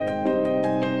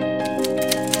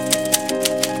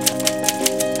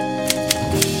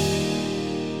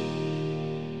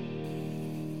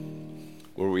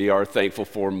are thankful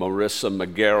for Marissa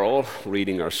McGarrell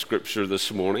reading our scripture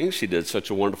this morning. She did such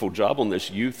a wonderful job on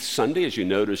this Youth Sunday. As you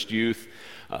noticed, youth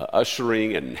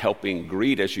ushering and helping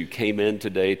greet as you came in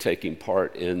today, taking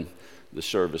part in the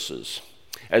services.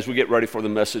 As we get ready for the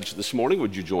message this morning,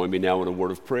 would you join me now in a word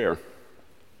of prayer?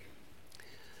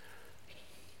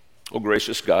 Oh,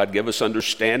 gracious God, give us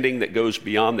understanding that goes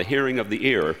beyond the hearing of the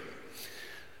ear,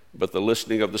 but the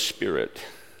listening of the Spirit,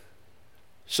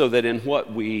 so that in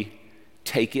what we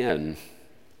take in,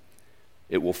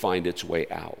 it will find its way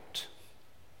out.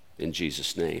 In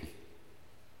Jesus' name,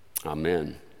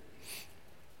 amen.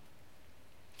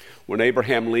 When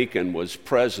Abraham Lincoln was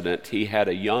president, he had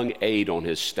a young aide on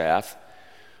his staff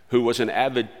who was an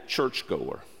avid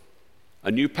churchgoer.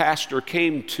 A new pastor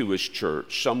came to his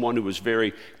church, someone who was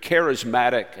very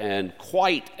charismatic and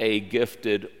quite a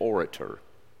gifted orator.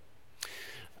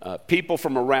 People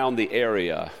from around the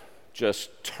area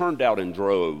just turned out in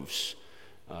droves.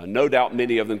 No doubt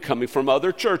many of them coming from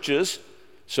other churches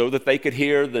so that they could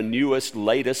hear the newest,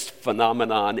 latest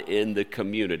phenomenon in the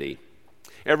community.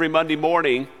 Every Monday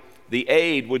morning, the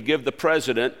aide would give the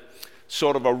president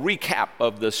sort of a recap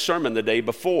of the sermon the day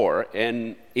before,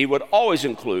 and he would always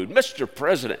include, "Mr.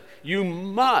 President, you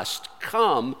must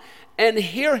come and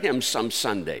hear him some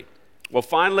Sunday." Well,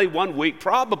 finally, one week,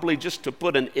 probably just to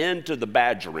put an end to the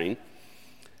badgering,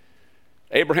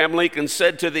 Abraham Lincoln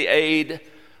said to the aide,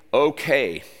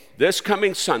 "Okay, this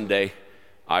coming Sunday,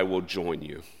 I will join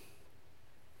you."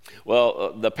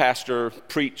 Well, the pastor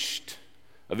preached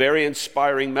a very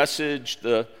inspiring message.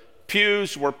 The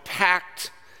pews were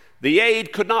packed. The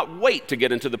aide could not wait to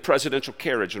get into the presidential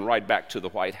carriage and ride back to the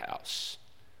White House.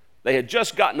 They had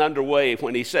just gotten underway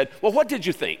when he said, "Well, what did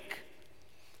you think?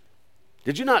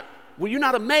 Were you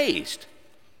not amazed?"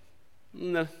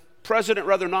 And the president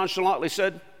rather nonchalantly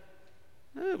said,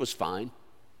 "It was fine."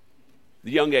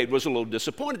 The young aide was a little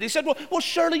disappointed. He said, well,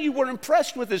 surely you were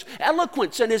impressed with his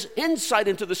eloquence and his insight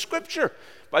into the scripture."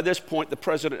 By this point, the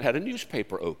president had a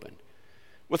newspaper open.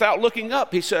 Without looking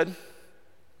up, he said,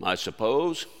 "I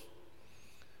suppose."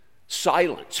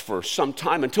 Silence for some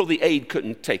time until the aide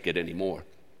couldn't take it anymore.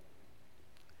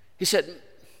 He said,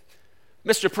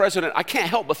 "Mr. President, I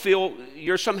can't help but feel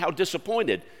you're somehow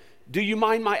disappointed. Do you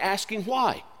mind my asking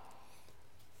why?"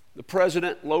 The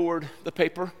president lowered the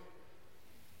paper,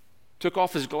 took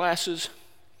off his glasses,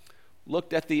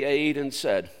 looked at the aide and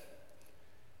said,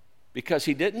 "Because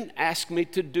he didn't ask me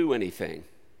to do anything."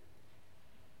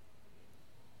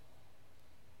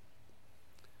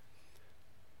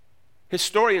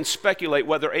 Historians speculate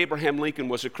whether Abraham Lincoln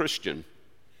was a Christian.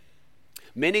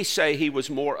 Many say he was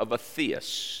more of a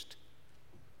theist,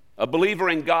 a believer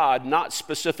in God, not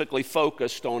specifically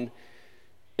focused on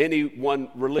any one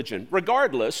religion.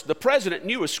 Regardless, the president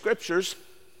knew his scriptures,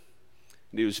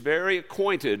 and he was very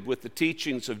acquainted with the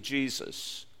teachings of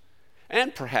Jesus,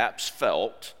 and perhaps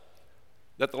felt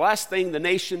that the last thing the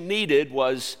nation needed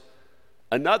was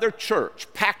another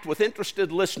church packed with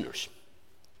interested listeners,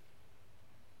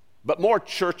 but more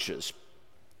churches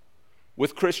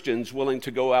with Christians willing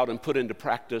to go out and put into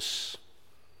practice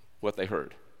what they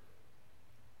heard.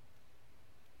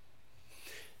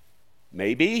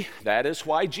 Maybe that is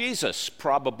why Jesus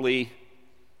probably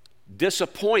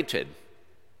disappointed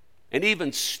and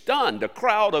even stunned a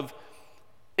crowd of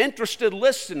interested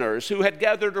listeners who had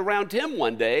gathered around him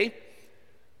one day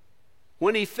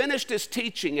when he finished his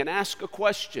teaching and asked a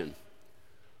question.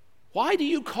 "Why do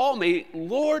you call me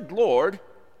Lord, Lord,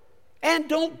 and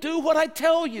don't do what I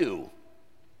tell you?"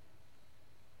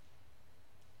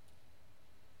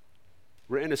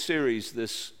 We're in a series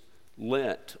this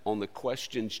Lent on the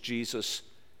questions Jesus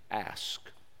asked.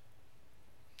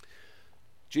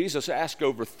 Jesus asked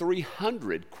over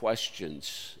 300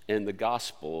 questions in the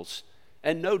Gospels,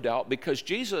 and no doubt because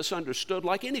Jesus understood,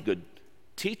 like any good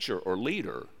teacher or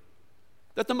leader,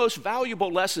 that the most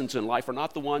valuable lessons in life are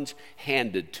not the ones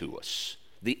handed to us,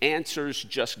 the answers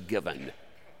just given.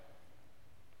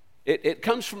 It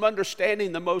comes from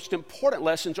understanding the most important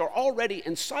lessons are already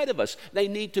inside of us. They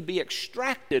need to be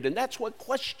extracted, and that's what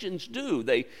questions do.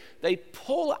 They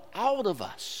pull out of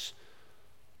us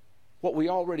what we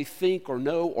already think or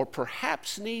know or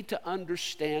perhaps need to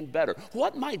understand better.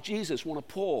 What might Jesus want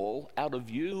to pull out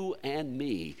of you and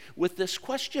me with this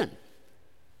question?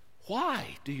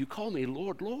 Why do you call me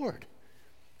Lord, Lord,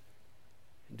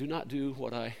 and do not do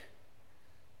what I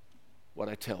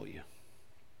tell you?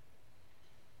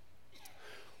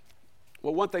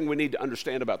 Well, one thing we need to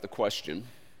understand about the question,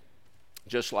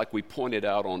 just like we pointed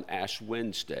out on Ash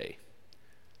Wednesday,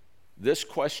 this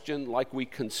question, like we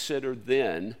considered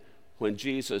then when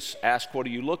Jesus asked, "What are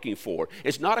you looking for?"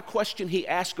 It's not a question he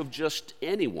asked of just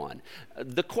anyone.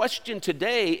 The question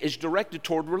today is directed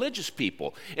toward religious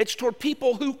people. It's toward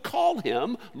people who call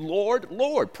him Lord,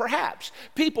 Lord, perhaps.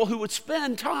 People who would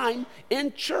spend time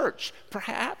in church,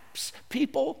 perhaps.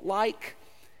 People like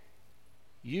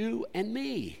you and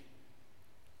me.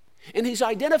 And he's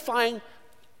identifying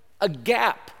a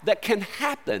gap that can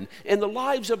happen in the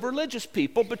lives of religious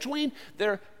people between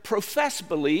their professed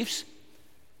beliefs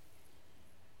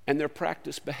and their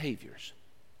practiced behaviors.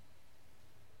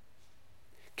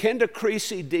 Kenda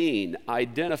Creasy Dean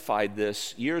identified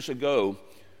this years ago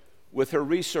with her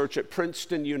research at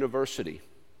Princeton University.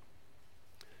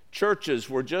 Churches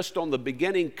were just on the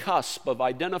beginning cusp of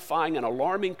identifying an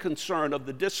alarming concern of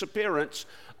the disappearance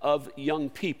of young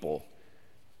people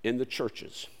in the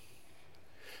churches.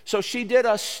 So she did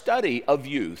a study of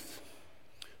youth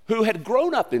who had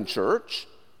grown up in church,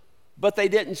 but they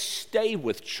didn't stay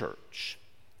with church.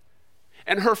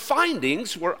 And her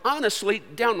findings were honestly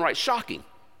downright shocking.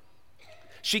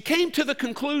 She came to the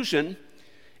conclusion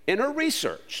in her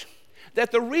research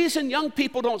that the reason young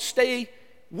people don't stay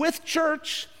with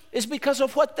church is because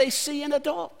of what they see in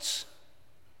adults.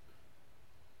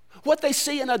 What they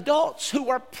see in adults who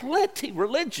are plenty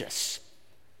religious,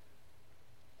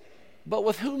 but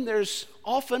with whom there's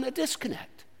often a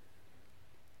disconnect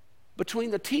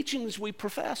between the teachings we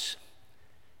profess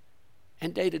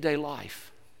and day-to-day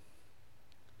life.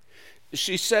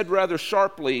 She said rather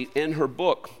sharply in her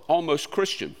book, Almost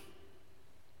Christian,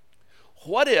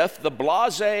 what if the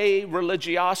blasé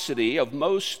religiosity of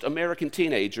most American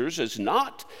teenagers is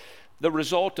not the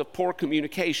result of poor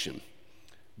communication,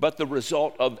 but the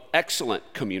result of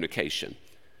excellent communication,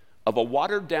 of a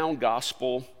watered-down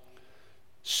gospel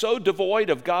so devoid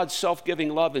of God's self-giving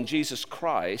love in Jesus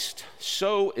Christ,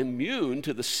 so immune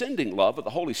to the sending love of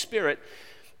the Holy Spirit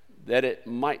that it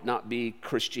might not be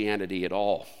Christianity at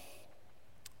all.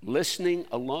 Listening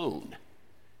alone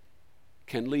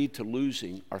can lead to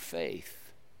losing our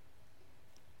faith.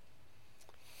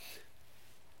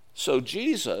 So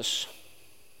Jesus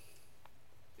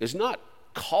is not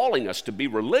calling us to be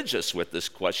religious with this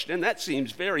question. That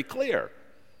seems very clear.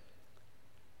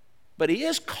 But he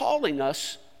is calling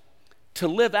us to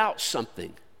live out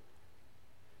something,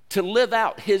 to live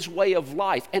out his way of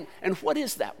life. And what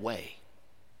is that way?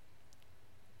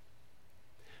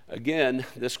 Again,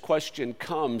 this question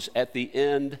comes at the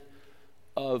end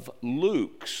of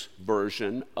Luke's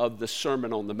version of the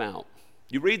Sermon on the Mount.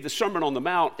 You read the Sermon on the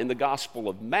Mount in the Gospel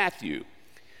of Matthew.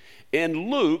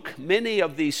 In Luke, many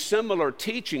of these similar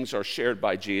teachings are shared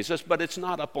by Jesus, but it's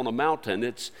not up on a mountain.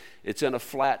 It's in a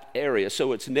flat area,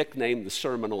 so it's nicknamed the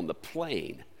Sermon on the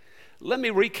Plain. Let me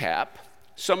recap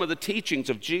some of the teachings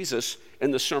of Jesus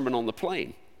in the Sermon on the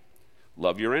Plain.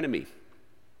 Love your enemy.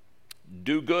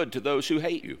 Do good to those who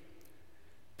hate you.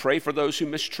 Pray for those who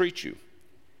mistreat you.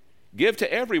 Give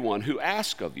to everyone who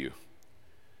asks of you.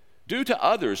 Do to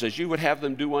others as you would have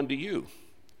them do unto you.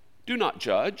 Do not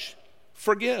judge.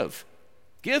 Forgive.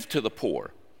 Give to the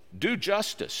poor. Do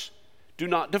justice. Do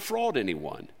not defraud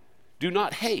anyone. Do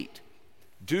not hate.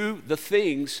 Do the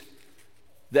things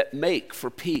that make for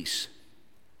peace.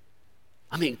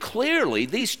 I mean, clearly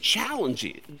these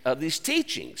these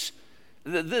teachings,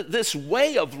 this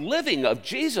way of living of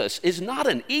Jesus is not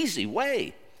an easy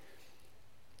way.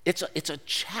 It's a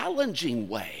challenging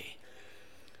way.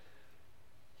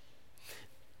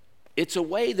 It's a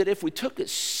way that if we took it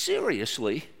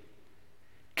seriously,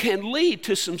 can lead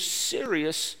to some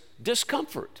serious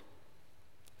discomfort.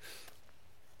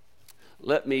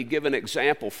 Let me give an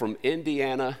example from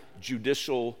Indiana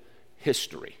judicial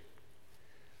history.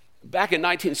 Back in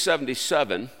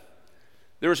 1977,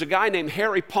 there was a guy named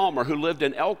Harry Palmer who lived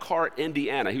in Elkhart,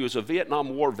 Indiana. He was a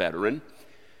Vietnam War veteran,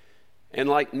 and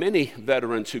like many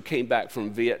veterans who came back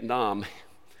from Vietnam,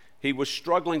 he was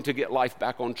struggling to get life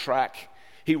back on track.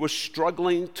 He was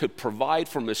struggling to provide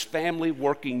for his family,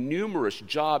 working numerous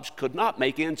jobs, could not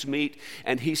make ends meet,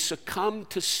 and he succumbed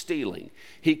to stealing.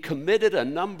 He committed a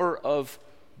number of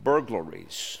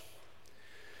burglaries.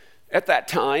 At that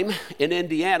time, in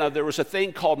Indiana, there was a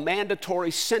thing called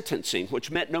mandatory sentencing,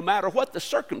 which meant no matter what the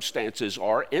circumstances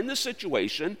are in the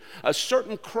situation, a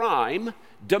certain crime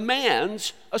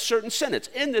demands a certain sentence.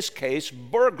 In this case,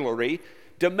 burglary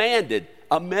demanded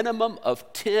a minimum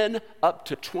of 10 up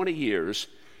to 20 years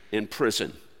in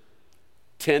prison.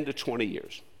 10 to 20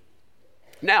 years.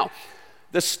 Now,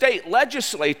 the state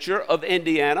legislature of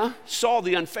Indiana saw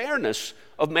the unfairness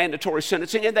of mandatory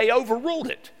sentencing and they overruled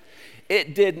it.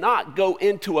 It did not go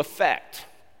into effect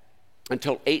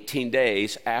until 18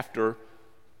 days after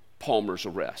Palmer's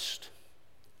arrest.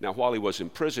 Now, while he was in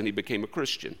prison, he became a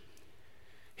Christian.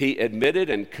 He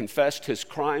admitted and confessed his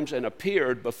crimes and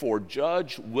appeared before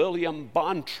Judge William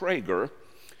Bontrager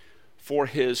for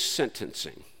his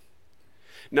sentencing.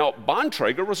 Now,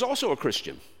 Bontrager was also a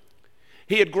Christian.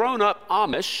 He had grown up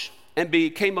Amish and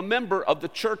became a member of the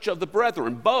Church of the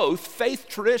Brethren, both faith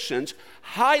traditions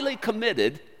highly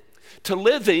committed to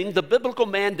living the biblical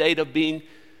mandate of being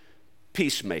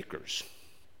peacemakers.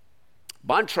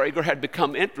 Bontrager had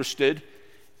become interested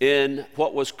in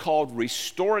what was called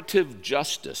restorative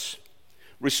justice.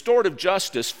 Restorative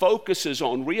justice focuses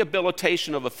on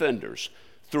rehabilitation of offenders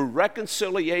through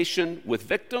reconciliation with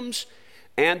victims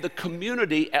and the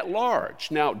community at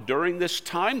large. Now, during this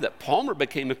time that Palmer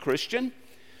became a Christian,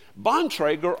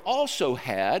 Bontrager also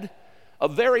had a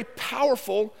very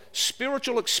powerful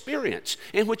spiritual experience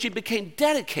in which he became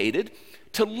dedicated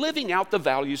to living out the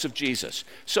values of Jesus.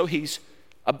 So he's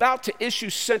about to issue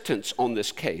sentence on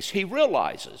this case. He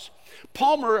realizes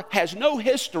Palmer has no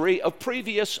history of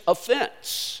previous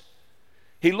offense.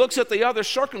 He looks at the other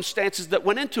circumstances that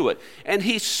went into it, and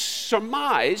he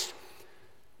surmised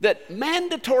that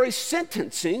mandatory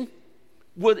sentencing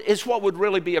is what would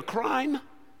really be a crime.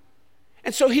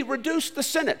 And so he reduced the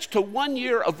sentence to 1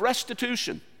 year of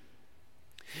restitution.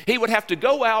 He would have to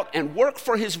go out and work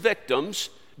for his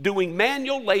victims, doing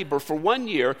manual labor for 1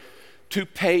 year to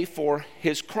pay for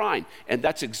his crime. And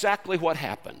that's exactly what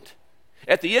happened.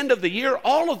 At the end of the year,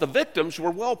 all of the victims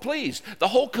were well pleased. The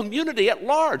whole community at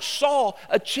large saw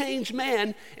a changed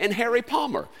man in Harry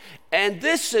Palmer. And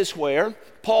this is where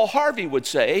Paul Harvey would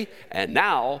say, and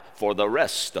now for the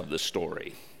rest of the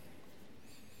story.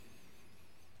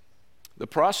 The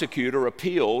prosecutor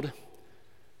appealed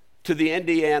to the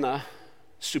Indiana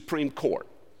Supreme Court.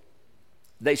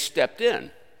 They stepped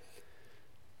in.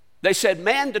 They said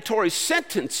mandatory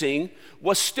sentencing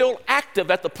was still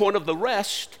active at the point of the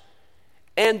arrest,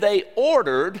 and they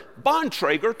ordered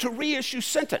Bontrager to reissue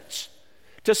sentence,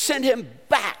 to send him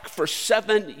back for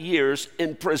 7 years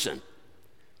in prison.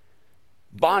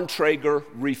 Bontrager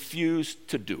refused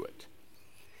to do it.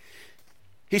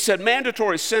 He said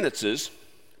mandatory sentences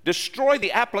destroy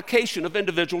the application of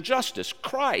individual justice.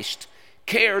 Christ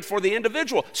cared for the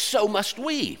individual, so must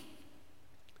we.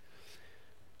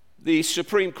 The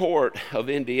Supreme Court of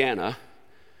Indiana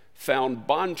found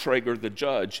Bontrager, the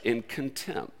judge, in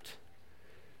contempt.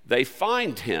 They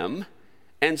fined him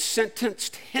and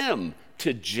sentenced him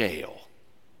to jail.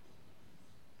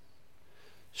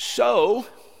 So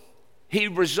he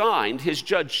resigned his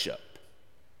judgeship.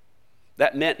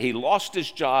 That meant he lost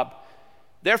his job.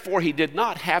 Therefore, he did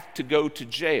not have to go to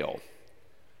jail.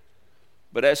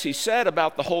 But as he said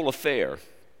about the whole affair,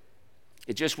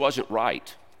 it just wasn't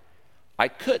right. I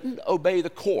couldn't obey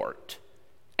the court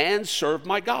and serve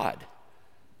my God.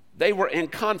 They were in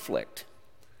conflict.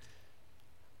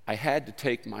 I had to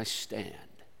take my stand.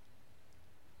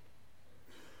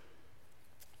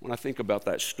 When I think about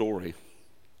that story,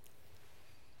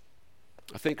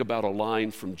 I think about a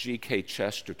line from G.K.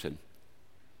 Chesterton,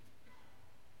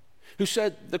 who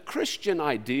said, "The Christian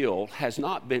ideal has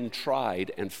not been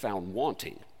tried and found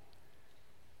wanting.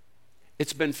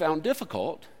 It's been found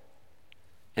difficult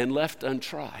and left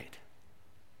untried."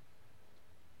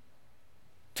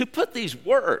 To put these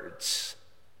words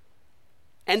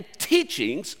and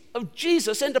teachings of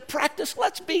Jesus into practice,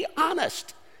 let's be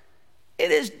honest,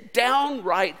 it is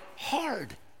downright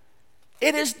hard.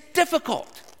 It is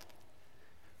difficult.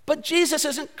 But Jesus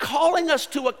isn't calling us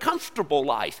to a comfortable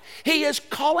life. He is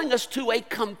calling us to a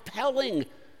compelling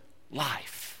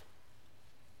life.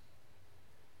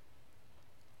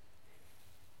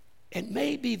 And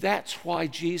maybe that's why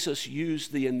Jesus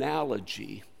used the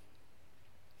analogy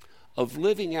of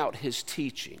living out his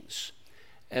teachings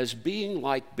as being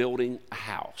like building a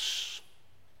house.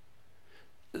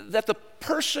 That the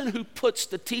person who puts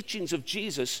the teachings of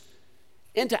Jesus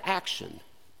into action,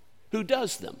 who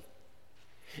does them,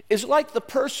 is like the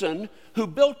person who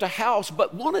built a house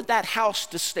but wanted that house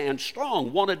to stand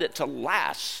strong, wanted it to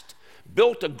last,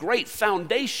 built a great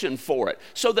foundation for it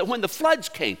so that when the floods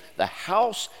came, the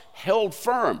house held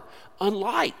firm,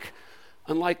 unlike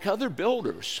other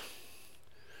builders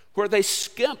where they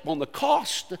skimp on the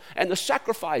cost and the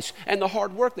sacrifice and the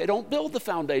hard work. They don't build the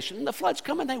foundation, and the floods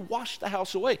come and they wash the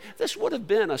house away. This would have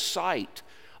been a sight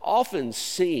often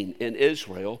seen in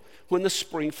Israel when the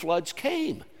spring floods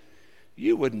came.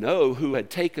 You would know who had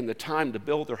taken the time to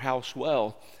build their house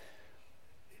well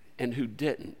and who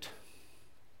didn't.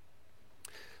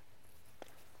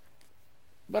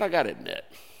 But I got to admit,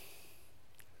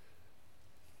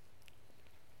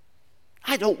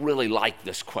 I don't really like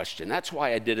this question. That's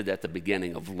why I did it at the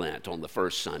beginning of Lent on the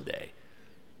first Sunday.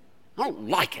 I don't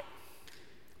like it.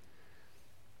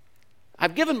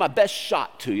 I've given my best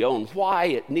shot to you on why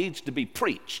it needs to be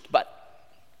preached, but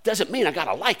doesn't mean I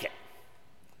gotta like it.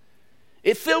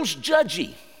 It feels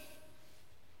judgy.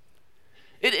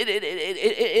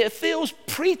 It feels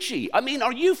preachy. I mean,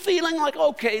 are you feeling like,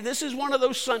 okay, this is one of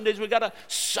those Sundays we gotta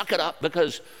suck it up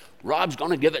because Rob's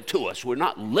gonna give it to us. We're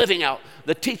not living out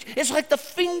the teaching. It's like the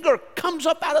finger comes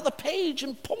up out of the page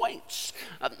and points.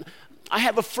 I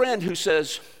have a friend who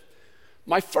says,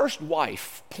 my first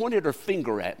wife pointed her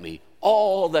finger at me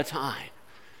all the time.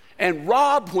 And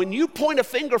Rob, when you point a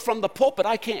finger from the pulpit,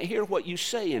 I can't hear what you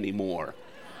say anymore.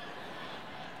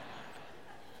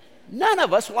 None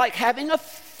of us like having a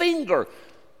finger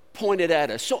pointed at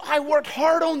us. So I worked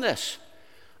hard on this.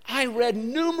 I read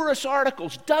numerous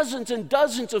articles, dozens and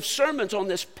dozens of sermons on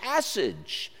this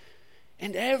passage.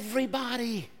 And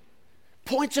everybody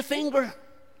points a finger.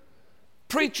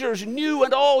 Preachers new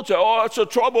and old say, oh, that's the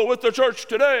trouble with the church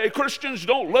today. Christians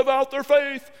don't live out their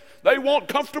faith. They want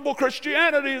comfortable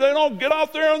Christianity. They don't get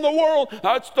out there in the world.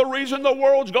 That's the reason the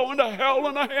world's going to hell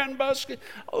in a handbasket.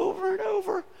 Over and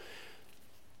over.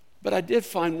 But I did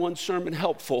find one sermon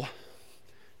helpful.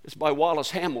 It's by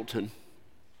Wallace Hamilton.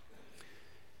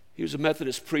 He was a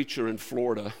Methodist preacher in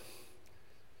Florida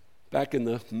back in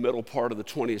the middle part of the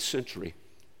 20th century.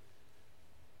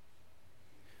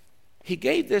 He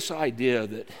gave this idea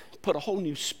that put a whole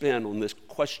new spin on this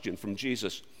question from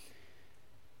Jesus.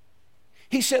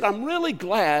 He said, I'm really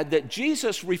glad that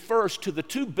Jesus refers to the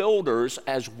two builders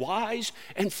as wise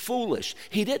and foolish.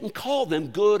 He didn't call them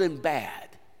good and bad.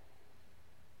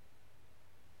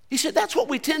 He said, that's what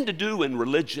we tend to do in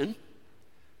religion.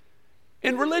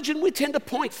 In religion, we tend to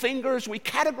point fingers. We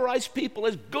categorize people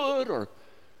as good or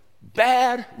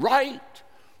bad, right,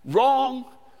 wrong,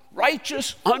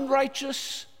 righteous,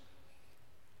 unrighteous.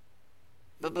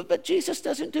 But Jesus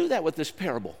doesn't do that with this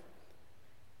parable.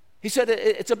 He said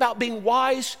it's about being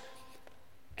wise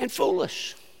and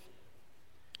foolish.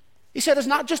 He said it's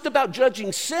not just about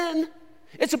judging sin,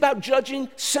 it's about judging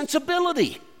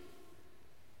sensibility.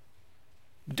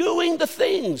 Doing the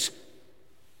things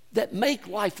that make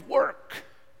life work.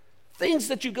 Things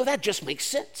that you go, that just makes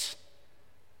sense.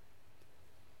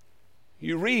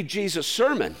 You read Jesus'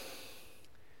 sermon,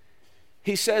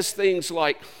 he says things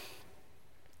like,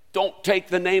 don't take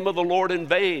the name of the Lord in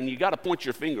vain. You got to point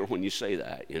your finger when you say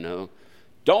that, you know.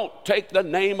 Don't take the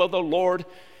name of the Lord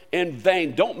in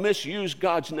vain. Don't misuse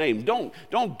God's name. Don't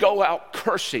go out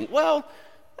cursing. Well,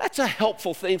 that's a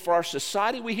helpful thing for our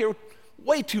society. We hear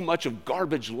way too much of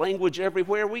garbage language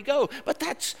everywhere we go. But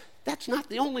that's not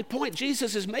the only point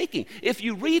Jesus is making. If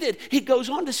you read it, he goes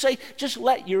on to say, just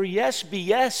let your yes be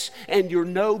yes and your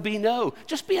no be no.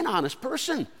 Just be an honest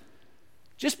person.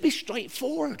 Just be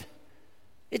straightforward.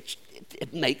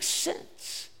 It makes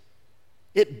sense.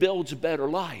 It builds a better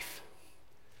life.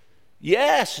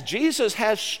 Yes, Jesus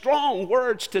has strong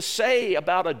words to say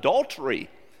about adultery,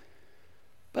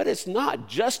 but it's not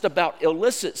just about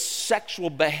illicit sexual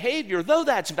behavior, though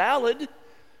that's valid.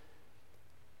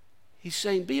 He's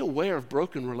saying be aware of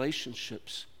broken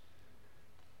relationships.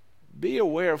 Be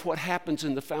aware of what happens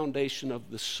in the foundation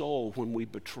of the soul when we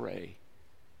betray.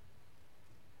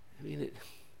 I mean,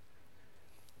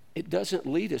 it doesn't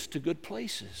lead us to good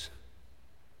places.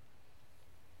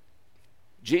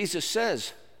 Jesus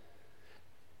says,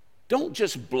 don't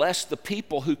just bless the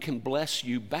people who can bless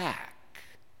you back.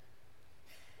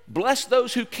 Bless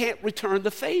those who can't return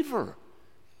the favor.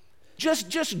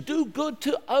 Just do good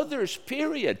to others,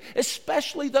 period.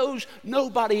 Especially those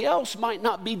nobody else might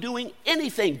not be doing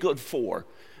anything good for.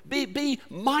 Be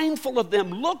mindful of them.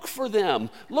 Look for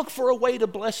them. Look for a way to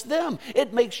bless them.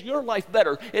 It makes your life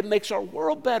better. It makes our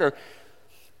world better.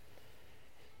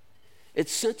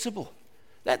 It's sensible.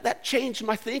 That changed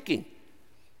my thinking.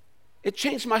 It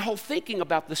changed my whole thinking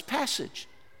about this passage.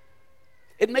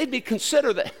 It made me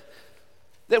consider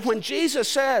that when Jesus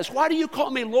says, why do you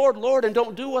call me Lord, Lord, and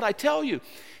don't do what I tell you?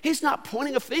 He's not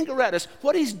pointing a finger at us.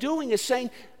 What he's doing is saying,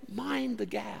 mind the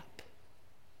gap.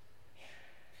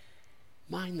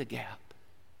 Mind the gap.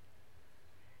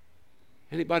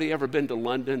 Anybody ever been to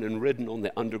London and ridden on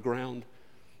the underground,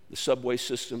 the subway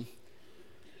system?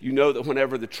 You know that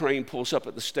whenever the train pulls up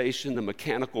at the station, the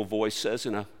mechanical voice says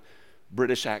in a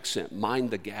British accent,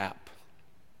 mind the gap.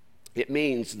 It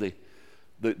means the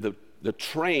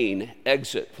train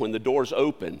exit, when the doors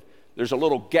open, there's a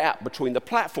little gap between the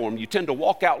platform. You tend to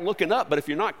walk out looking up, but if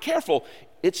you're not careful,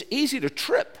 it's easy to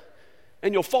trip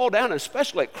and you'll fall down, and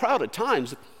especially at crowded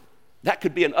times. That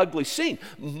could be an ugly scene.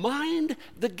 Mind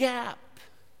the gap.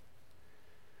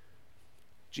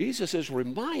 Jesus is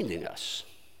reminding us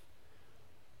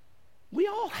we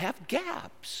all have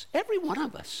gaps, every one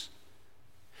of us.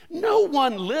 No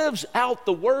one lives out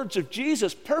the words of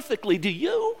Jesus perfectly. Do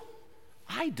you?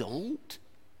 I don't.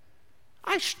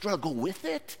 I struggle with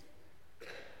it.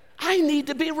 I need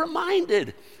to be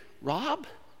reminded. Rob,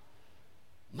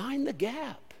 mind the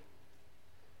gap.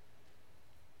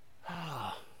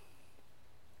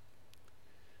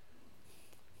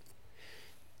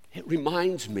 It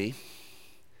reminds me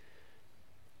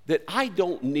that I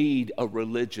don't need a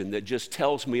religion that just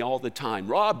tells me all the time,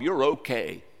 Rob, you're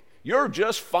okay. You're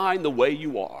just fine the way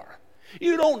you are.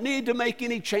 You don't need to make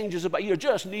any changes about you. You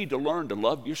just need to learn to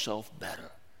love yourself better.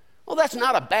 Well, that's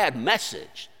not a bad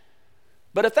message.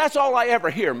 But if that's all I ever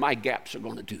hear, my gaps are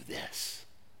going to do this.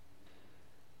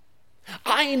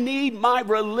 I need my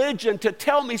religion to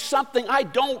tell me something I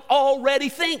don't already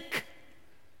think.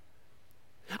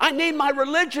 I need my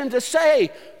religion to say,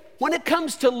 when it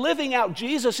comes to living out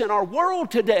Jesus in our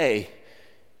world today,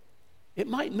 it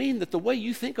might mean that the way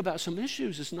you think about some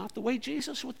issues is not the way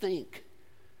Jesus would think.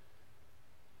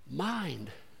 Mind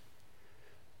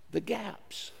the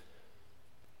gaps.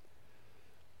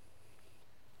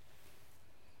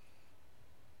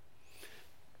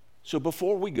 So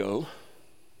before we go,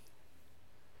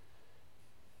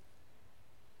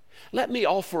 let me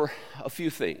offer a few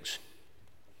things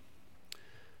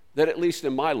that, at least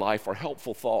in my life, are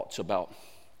helpful thoughts about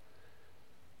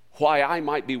why I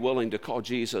might be willing to call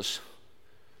Jesus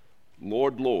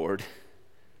Lord, Lord,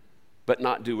 but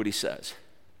not do what he says.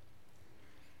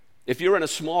 If you're in a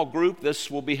small group,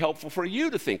 this will be helpful for you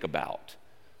to think about.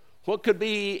 What could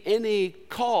be any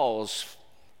cause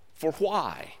for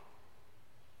why?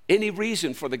 Any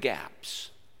reason for the gaps?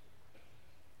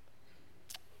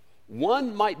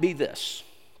 One might be this: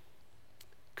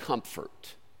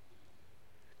 comfort.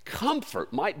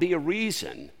 Comfort might be a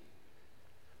reason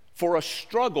for a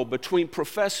struggle between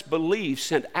professed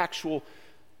beliefs and actual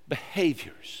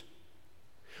behaviors.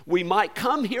 We might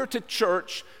come here to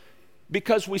church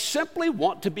because we simply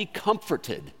want to be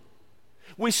comforted.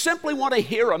 We simply want to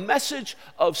hear a message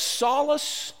of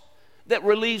solace that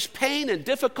relieves pain and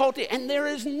difficulty, and there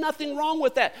is nothing wrong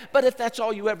with that. But if that's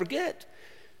all you ever get,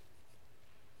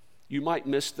 you might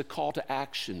miss the call to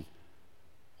action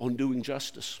on doing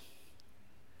justice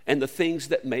and the things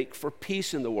that make for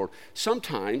peace in the world.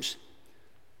 Sometimes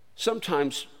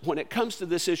when it comes to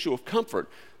this issue of comfort,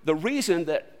 the reason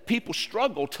that people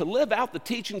struggle to live out the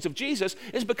teachings of Jesus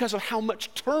is because of how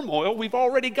much turmoil we've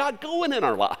already got going in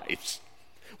our lives.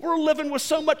 We're living with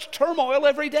so much turmoil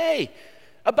every day.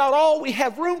 About all we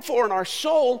have room for in our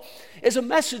soul is a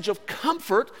message of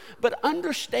comfort, but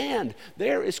understand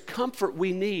there is comfort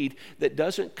we need that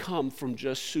doesn't come from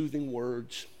just soothing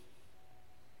words.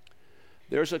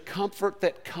 There's a comfort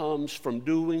that comes from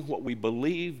doing what we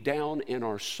believe down in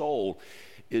our soul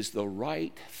is the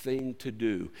right thing to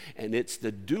do. And it's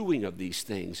the doing of these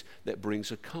things that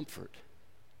brings a comfort.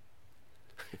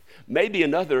 Maybe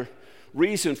another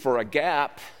reason for a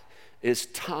gap is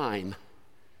time,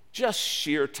 just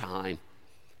sheer time.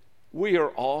 We are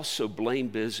all so blame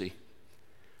busy.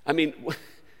 I mean,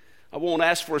 I won't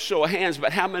ask for a show of hands,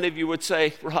 but how many of you would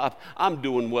say, Rob, I'm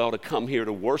doing well to come here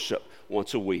to worship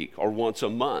once a week or once a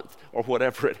month or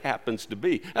whatever it happens to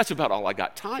be? That's about all I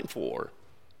got time for.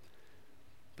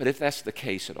 But if that's the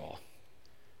case at all,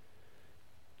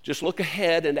 just look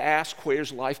ahead and ask,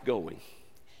 where's life going?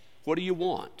 What do you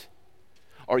want?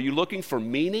 Are you looking for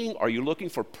meaning? Are you looking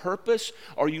for purpose?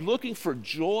 Are you looking for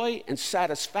joy and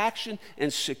satisfaction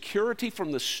and security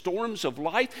from the storms of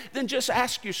life? Then just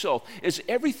ask yourself, is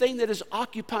everything that is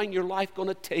occupying your life going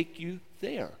to take you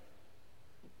there?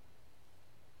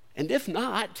 And if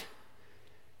not,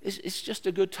 it's just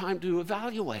a good time to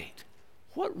evaluate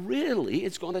what really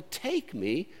is going to take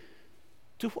me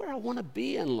to where I want to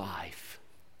be in life.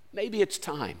 Maybe it's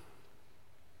time.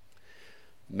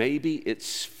 Maybe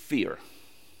it's fear.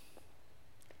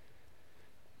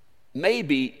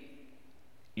 Maybe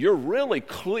you're really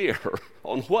clear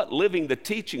on what living the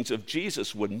teachings of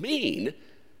Jesus would mean,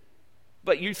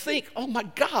 but you think, oh my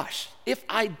gosh, if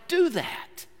I do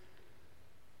that,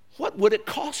 what would it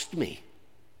cost me?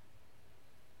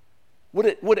 Would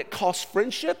it cost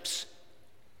friendships?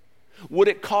 Would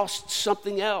it cost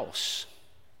something else?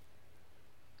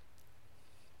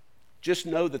 Just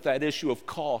know that issue of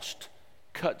cost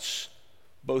cuts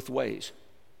both ways.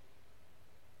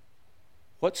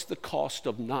 What's the cost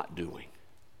of not doing?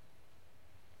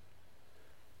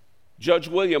 Judge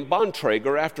William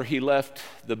Bontrager, after he left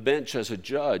the bench as a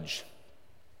judge,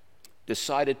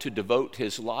 decided to devote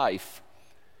his life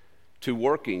to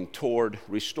working toward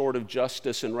restorative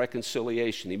justice and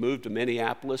reconciliation. He moved to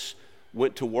Minneapolis,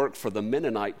 went to work for the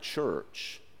Mennonite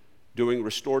Church doing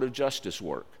restorative justice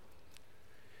work.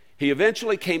 He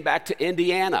eventually came back to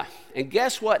Indiana, and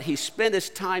guess what he spent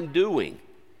his time doing?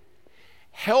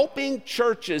 Helping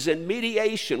churches in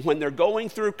mediation when they're going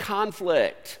through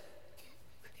conflict.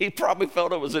 He probably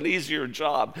felt it was an easier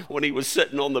job when he was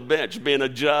sitting on the bench being a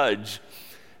judge.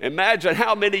 Imagine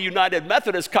how many United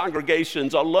Methodist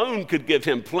congregations alone could give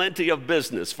him plenty of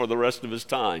business for the rest of his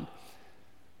time.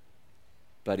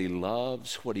 But he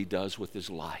loves what he does with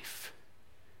his life.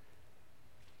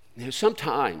 You know,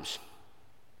 sometimes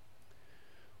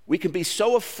we can be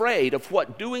so afraid of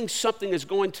what doing something is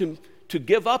going to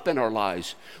give up in our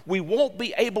lives. We won't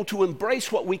be able to embrace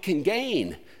what we can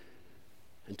gain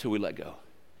until we let go.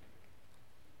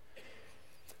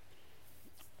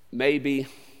 Maybe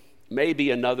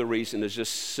another reason is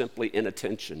just simply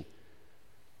inattention.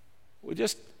 We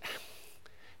just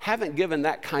haven't given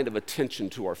that kind of attention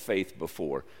to our faith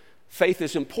before. Faith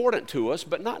is important to us,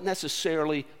 but not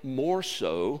necessarily more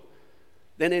so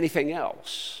than anything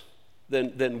else,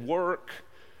 than work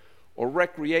or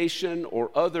recreation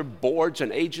or other boards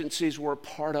and agencies we're a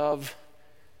part of.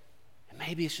 And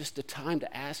maybe it's just a time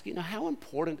to ask, how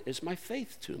important is my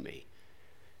faith to me?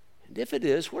 And if it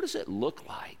is, what does it look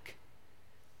like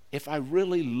if I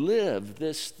really live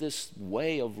this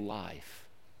way of life?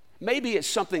 Maybe it's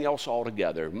something else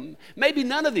altogether. Maybe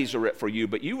none of these are it for you,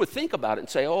 but you would think about it and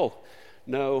say, oh,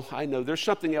 no, I know there's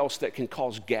something else that can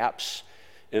cause gaps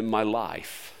in my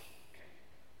life.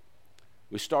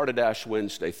 We started Ash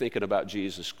Wednesday thinking about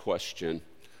Jesus' question,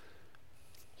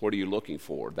 what are you looking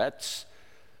for? That's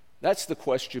the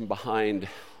question behind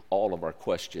all of our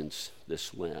questions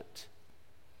this Lent.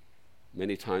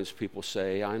 Many times people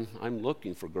say, I'm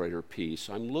looking for greater peace.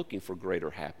 I'm looking for greater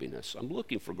happiness. I'm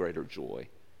looking for greater joy.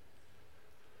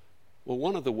 Well,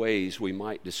 one of the ways we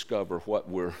might discover what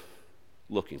we're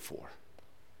looking for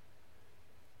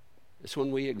is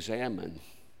when we examine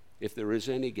if there is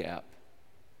any gap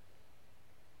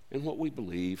in what we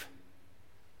believe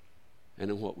and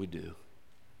in what we do.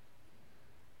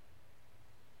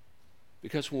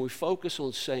 Because when we focus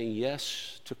on saying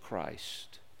yes to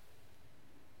Christ,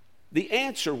 the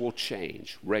answer will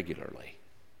change regularly.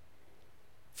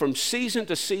 From season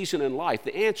to season in life,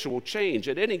 the answer will change.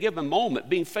 At any given moment,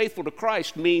 being faithful to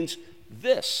Christ means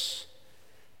this.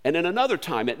 And in another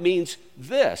time, it means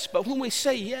this. But when we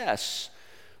say yes,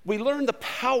 we learn the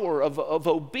power of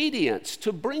obedience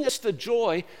to bring us the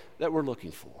joy that we're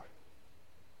looking for.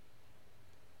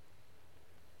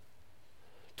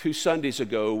 2 Sundays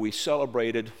ago, we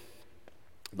celebrated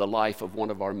the life of one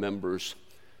of our members,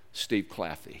 Steve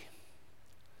Claffey,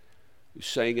 who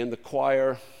sang in the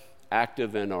choir,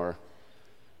 active in our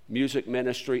music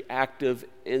ministry, active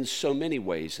in so many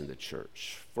ways in the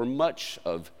church. For much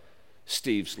of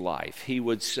Steve's life, he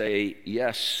would say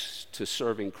yes to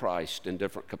serving Christ in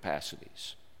different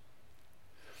capacities.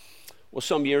 Well,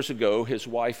 some years ago, his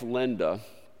wife Linda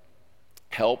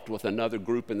helped with another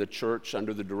group in the church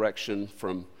under the direction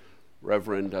from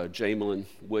Reverend Jamelin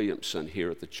Williamson here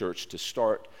at the church to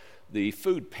start the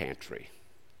food pantry.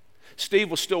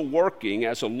 Steve was still working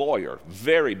as a lawyer,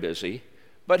 very busy,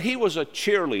 but he was a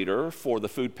cheerleader for the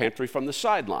food pantry from the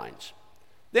sidelines.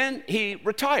 Then he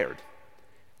retired,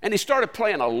 and he started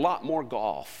playing a lot more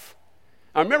golf.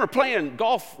 I remember playing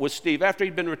golf with Steve after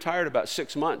he'd been retired about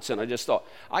 6 months, and I just thought,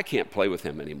 I can't play with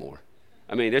him anymore.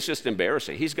 I mean, it's just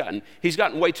embarrassing. He's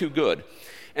gotten way too good.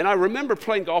 And I remember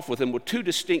playing golf with him with two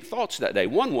distinct thoughts that day.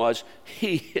 One was,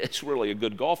 he is really a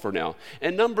good golfer now.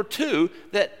 And number two,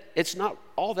 that it's not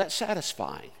all that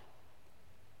satisfying.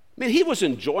 I mean, he was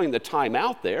enjoying the time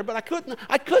out there, but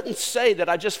I couldn't say that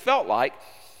I just felt like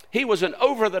he was an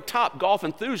over-the-top golf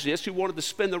enthusiast who wanted to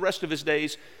spend the rest of his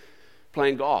days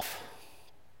playing golf.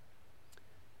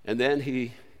 And then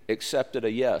he accepted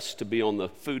a yes to be on the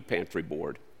food pantry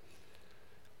board.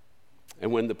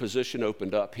 And when the position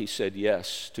opened up, he said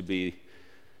yes to be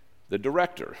the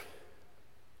director.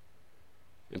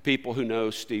 And people who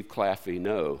know Steve Claffey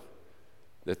know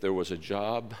that there was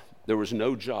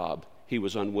no job he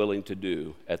was unwilling to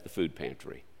do at the food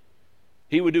pantry.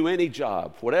 He would do any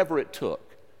job, whatever it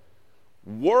took.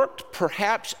 Worked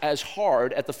perhaps as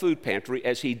hard at the food pantry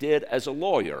as he did as a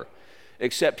lawyer,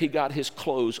 except he got his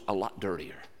clothes a lot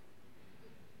dirtier.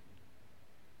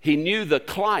 He knew the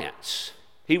clients.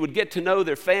 He would get to know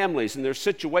their families and their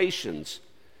situations.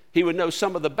 He would know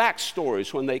some of the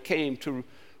backstories when they came to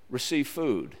receive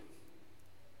food.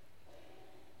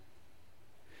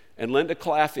 And Linda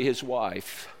Claffey, his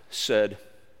wife, said,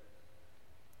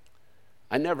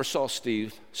 I never saw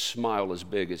Steve smile as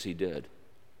big as he did.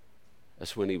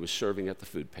 That's when he was serving at the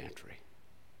food pantry.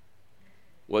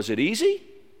 Was it easy?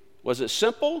 Was it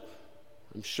simple?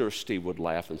 I'm sure Steve would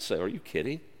laugh and say, are you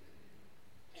kidding?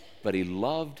 But he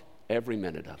loved every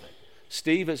minute of it.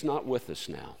 Steve is not with us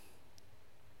now.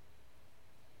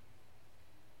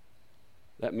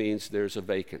 That means there's a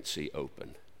vacancy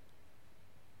open.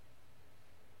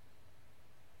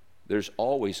 There's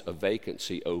always a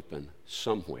vacancy open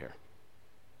somewhere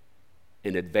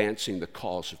in advancing the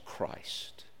cause of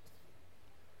Christ.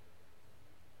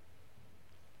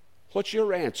 What's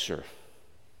your answer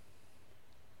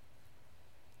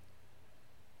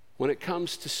when it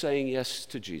comes to saying yes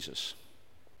to Jesus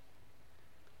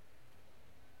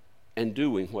and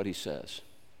doing what he says?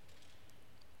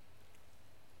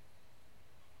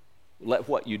 Let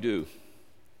what you do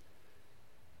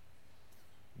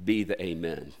be the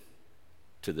amen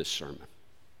to this sermon.